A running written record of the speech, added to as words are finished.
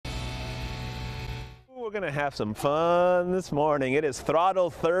we're gonna have some fun this morning. It is Throttle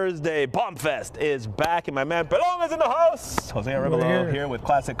Thursday. Bombfest is back, and my man Pelon is in the house. Jose Arevalo here with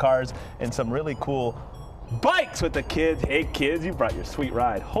classic cars and some really cool bikes with the kids. Hey kids, you brought your sweet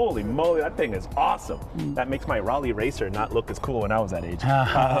ride. Holy moly, that thing is awesome. That makes my Raleigh Racer not look as cool when I was that age.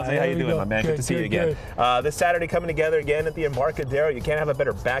 Jose, how you doing, my man? Good to see you again. This Saturday coming together again at the Embarcadero. You can't have a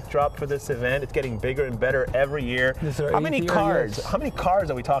better backdrop for this event. It's getting bigger and better every year. How many cars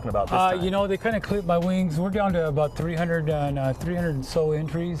are we talking about this time? You know, they kind of clipped my wings. We're down to about 300 and so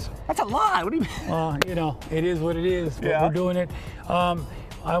entries. That's a lot. What do you mean? You know, it is what it is, but we're doing it.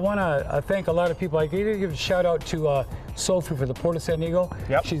 I want to thank a lot of people. I got to give a shout out to Sophie for the Port of San Diego.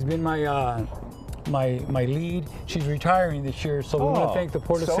 She's been my my lead. She's retiring this year, so we want to thank the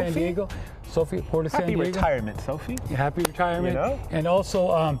Port of San Diego. Sophie, Port of San Diego. Happy retirement, Sophie. Happy retirement. You know? And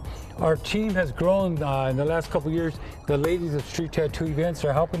also, our team has grown in the last couple of years. The ladies of Street Tattoo Events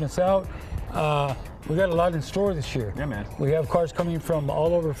are helping us out. We got a lot in store this year. Yeah, man. We have cars coming from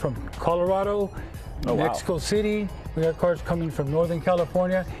all over, from Colorado, Mexico City. We got cars coming from Northern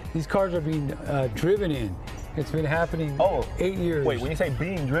California. These cars are being driven in. It's been happening 8 years. Wait, when you say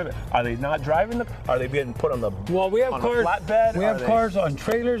being driven, are they not driving them? Are they being put on the we have cars, flatbed? We have cars on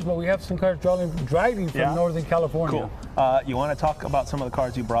trailers, but we have some cars driving from Northern California. Cool. You want to talk about some of the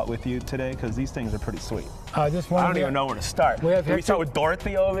cars you brought with you today? Because these things are pretty sweet. I don't even know where to start. Can we start with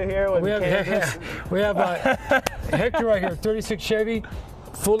Dorothy over here? We have Hector right here, 36 Chevy,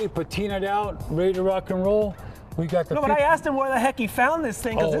 fully patinaed out, ready to rock and roll. We got the. No, but I asked him where the heck he found this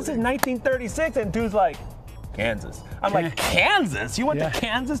thing, because this is 1936, and dude's like, Kansas. I'm like, Kansas? You went to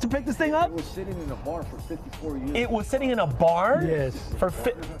Kansas to pick this thing up? It was sitting in a barn for 54 years. It was sitting in a barn? Yes.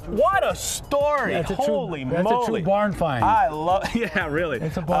 What a story! Holy moly! That's a true barn find. I love. Yeah, really.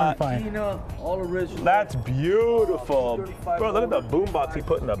 It's a barn find. All original. That's beautiful, bro. Look at the boombox he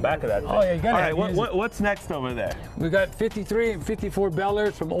put in the back of that thing. Oh yeah, you got it. All right, what's next over there? We got 53 and 54 Bel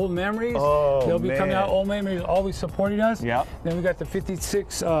Airs from Old Memories. They'll be coming out. Old Memories always supporting us. Yeah. Then we got the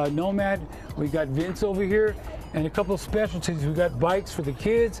 56 Nomad. We got Vince over here. And a couple of specialties. We got bikes for the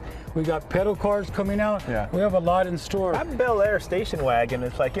kids. We got pedal cars coming out. Yeah. We have a lot in store. That Bel Air station wagon,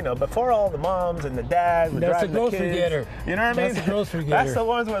 it's like, you know, before all the moms and the dads were driving the kids. That's a grocery getter. You know what I mean? That's a grocery getter. That's the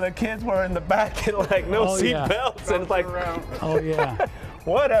ones where the kids were in the back and like no seat belts. And it's like, oh yeah.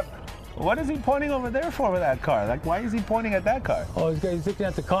 What is he pointing over there for with that car? Like, why is he pointing at that car? Oh, he's looking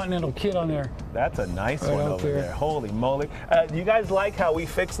at the Continental kit on there. That's a nice one over there. Holy moly. Do you guys like how we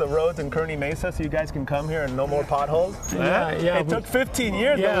fixed the roads in Kearney Mesa so you guys can come here and no more potholes? Yeah. It took 15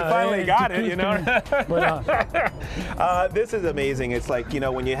 years, but we finally got it, you know? This is amazing. It's like, you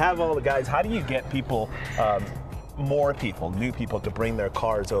know, when you have all the guys, how do you get people, more people, new people, to bring their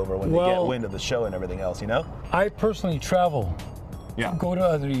cars over when they get wind of the show and everything else, you know? I personally travel. Go to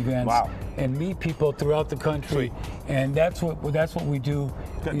other events and meet people throughout the country, and that's what we do.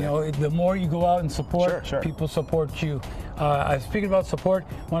 You know, the more you go out and support, people support you. Speaking about support,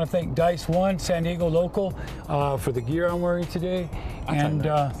 I want to thank Dice One San Diego local for the gear I'm wearing today, and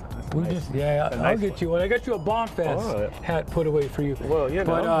I'll get you one. I got you a Bombfest hat put away for you. Well, you know,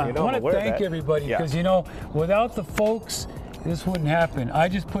 but I want to thank everybody, because you know, without the folks, this wouldn't happen. I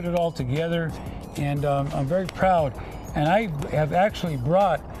just put it all together, and I'm very proud. And I have actually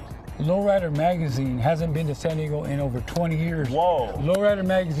brought Lowrider Magazine, hasn't been to San Diego in over 20 years. Whoa. Lowrider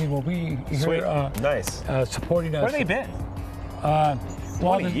Magazine will be here supporting us. Where have they been?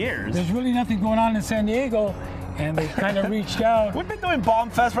 20 years? There's really nothing going on in San Diego, and they kind of reached out. We've been doing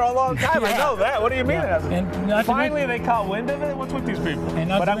Bombfest for a long time. I know that. What do you mean? And finally they caught wind of it? What's with these people?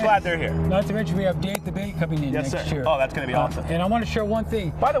 But I'm glad they're here. Not to mention we have Date the Bay coming in next year. Oh, that's going to be awesome. And I want to share one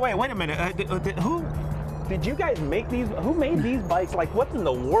thing. By the way, wait a minute. Did you guys make these? Who made these bikes? Like, what in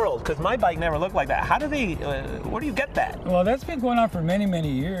the world? Because my bike never looked like that. How do they, where do you get that? Well, that's been going on for many,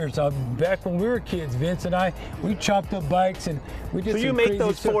 many years. Back when we were kids, Vince and I, we chopped up bikes and we did some crazy stuff. So you make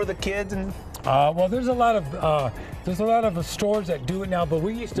those for the kids? And well, there's a lot of stores that do it now, but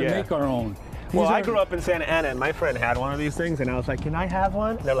we used to make our own. I grew up in Santa Ana, and my friend had one of these things, and I was like, can I have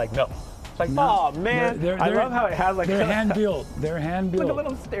one? And they're like, no. Like, oh man, I love how it has like they're hand built. They're hand built. Like a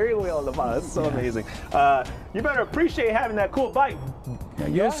little steering wheel on the bottom. That's so amazing. You better appreciate having that cool bike.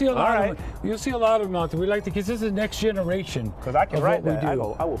 You'll see a lot of them. You'll see a lot of them out there. We like to, because this is the next generation. Because I can ride that. I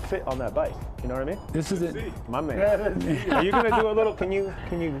will fit on that bike. You know what I mean? This is it. My man. Are you gonna do a little? Can you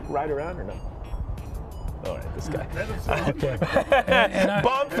ride around or no? All right, this guy. Okay.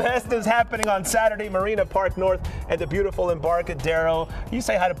 Bombfest is happening on Saturday, Marina Park North at the beautiful Embarcadero. You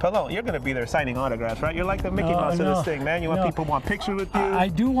say hi to Pelon. You're going to be there signing autographs, right? You're like the Mickey Mouse of this thing, man. You want people want pictures with you. I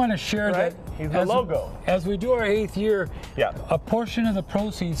do want to share that. He's the logo. As we do our 8th year, a portion of the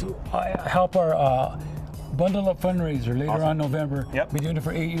proceeds help our Bundle Up fundraiser later Awesome. on November. Yep. We're doing it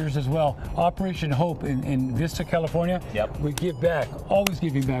for 8 years as well. Operation Hope in Vista, California. Yep. We give back. Always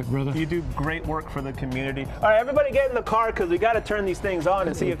giving back, brother. You do great work for the community. All right, everybody get in the car because we got to turn these things on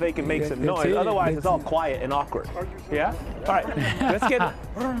and see if they can make some noise. Otherwise, it's all quiet and awkward. Yeah? All right, let's get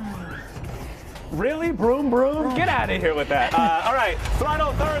Really? Broom, broom? Get out of here with that. All right,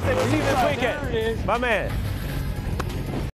 Throttle Thursday. We'll see you this weekend. My man.